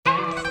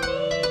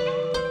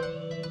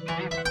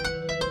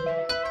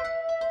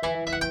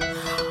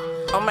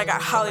Oh my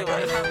god,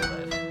 Hollywood.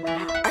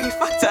 Are you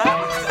fucked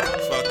up?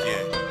 Fuck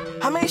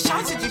yeah. How many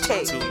shots did you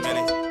take? Too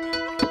many.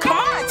 Come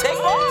on, take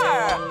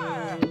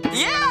more.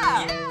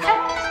 Yeah.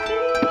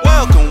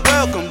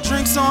 Welcome,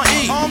 drinks on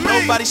E.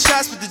 Nobody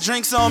shots, but the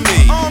drinks on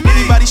me.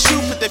 Anybody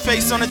shoot, put their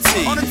face on the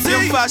T.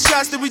 Give 5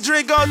 shots, then we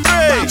drink on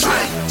 3.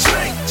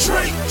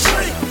 Drink.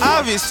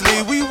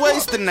 Obviously, we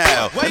wasted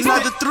now.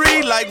 Another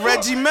 3 like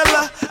Reggie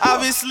Miller.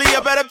 Obviously, I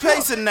better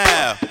pace it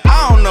now.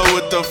 I don't know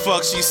what the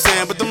fuck she's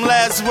saying, but them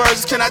last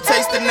words, can I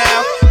taste it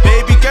now?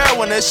 Baby girl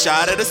want a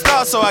shot at the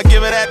star, so I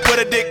give her that, put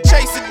a dick,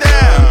 chase it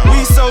down.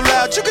 We so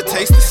loud, you can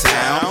taste the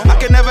sound. I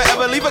can never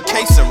ever leave a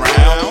case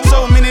around.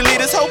 So many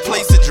leaders, whole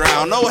place to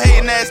drown. No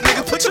hating ass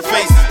nigga, put your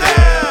faces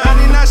down.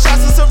 99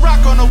 shots, it's a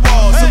rock on the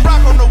wall. It's a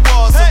rock on the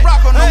wall. It's a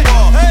rock on the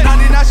wall.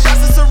 99 shots,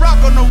 it's a rock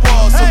on the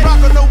wall. It's a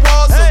rock on the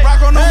wall. It's a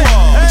rock on the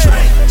wall.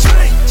 Drink.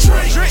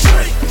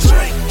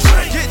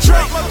 Get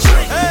drunk,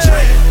 motherfucker.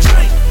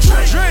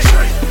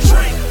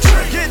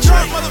 Get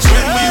drunk, motherfucker.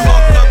 When we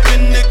walk up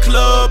in the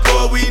club,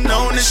 boy, we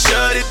known to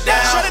shut it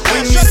down.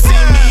 When you see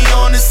me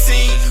on the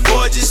scene,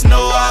 boy, just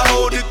know I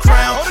hold the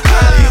crown.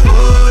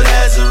 Hollywood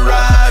has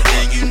arrived,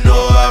 and you know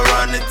I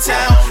run the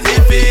town.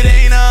 If it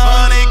ain't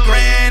 100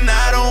 grand,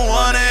 I don't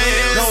wanna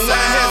hear the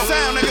sound.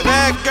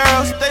 Bad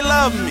girls, they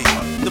love me.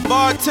 The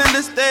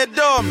bartenders, they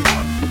adore me.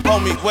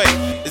 Homie, wait,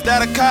 is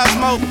that a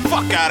Cosmo?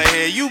 Fuck outta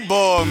here, you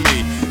bore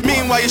me.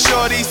 Meanwhile, your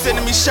shorty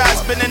sending me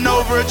shots, bending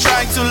over,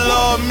 trying to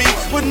lure me.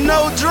 With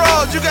no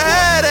draws, you can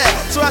have that.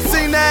 So I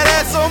seen that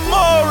ass on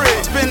Maury.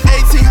 Spent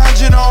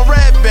 1800 on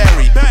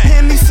Redberry.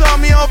 Henny saw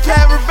me on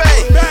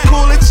Parabay.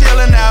 Cool and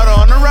chillin' out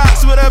on the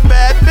rocks with a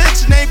bad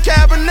bitch named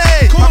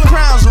Cabernet. My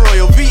crown's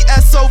royal,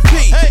 VSOP.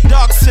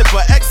 Dark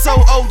sipper,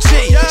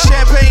 XOOG.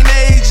 Champagne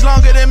age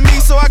longer than me,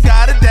 so I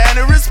got it down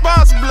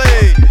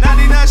irresponsibly.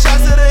 99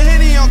 shots of the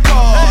Henny on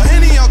call.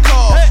 Henny on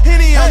call.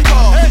 Henny on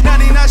call.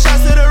 99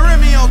 shots of the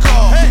Remy on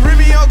call.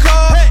 Remy on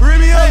call.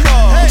 Remy on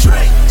call.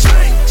 Drink.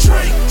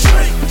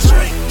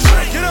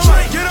 Get him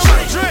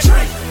up,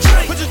 drink.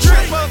 Put your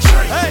drink up.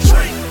 Hey,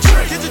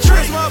 get your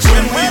drink up.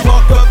 When we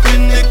walk up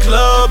in the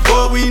club,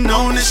 boy, we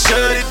known to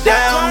shut it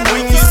down.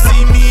 When you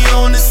see me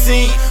on the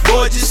scene,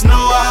 boy, just know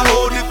I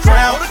hold the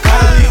crown.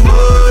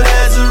 Hollywood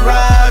has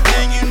arrived,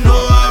 and you know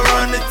I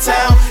run the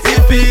town.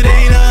 If it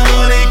ain't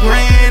 100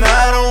 grand,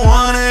 I don't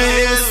wanna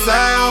hear the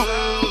sound.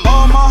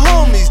 All my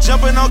homies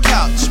jumping on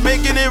couch,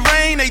 making it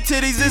rain, they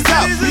titties is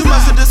out. You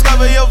must have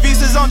discovered your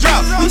visas on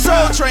drought. We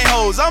soul train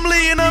hoes, I'm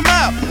leading them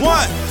out.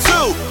 1,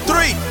 2,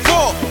 3,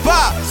 4,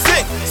 5,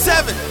 6,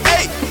 7,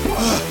 8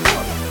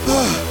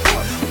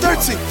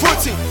 13,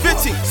 14,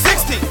 15,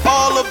 16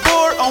 all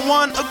aboard on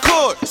one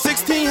accord.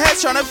 16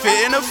 heads tryna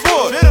fit in a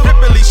Ford.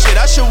 Ripley shit,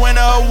 I should win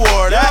an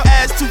award. Our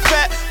ass too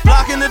fat,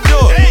 blocking the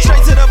door.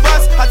 Straight to the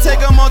bus, I take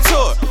them on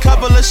tour.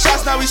 Couple of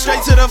shots, now we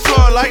straight to the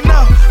floor. Like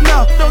no,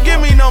 don't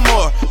give me no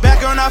more.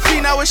 Back on our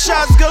feet, now it's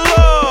shots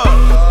galore.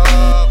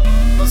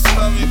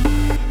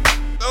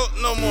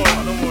 No more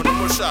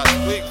shots.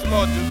 Please, come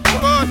on, dude.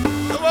 Come on,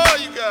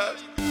 you guys.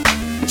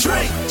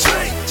 Drink.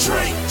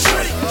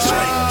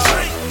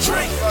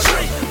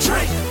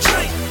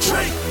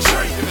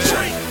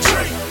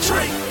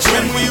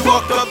 When we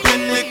walk up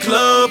in the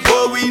club,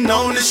 boy, we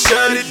known to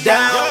shut it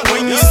down.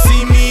 When you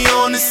see me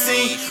on the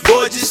scene,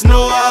 boy, just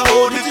know I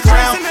hold the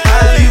crown.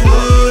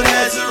 Hollywood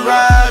has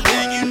arrived,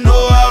 and you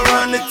know I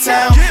run the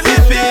town.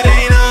 If it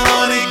ain't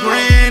 100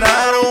 grand,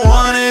 I don't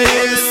wanna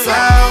hear the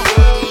sound.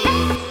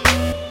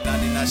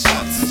 99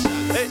 shots.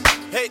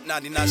 Hey,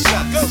 99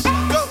 shots.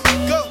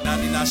 Go.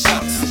 99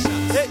 shots.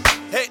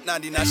 Hey,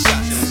 99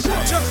 shots.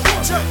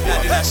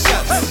 99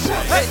 shots.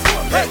 Hey,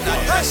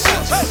 99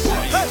 shots.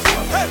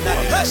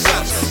 99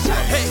 shots.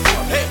 Hey,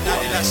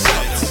 99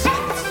 shots.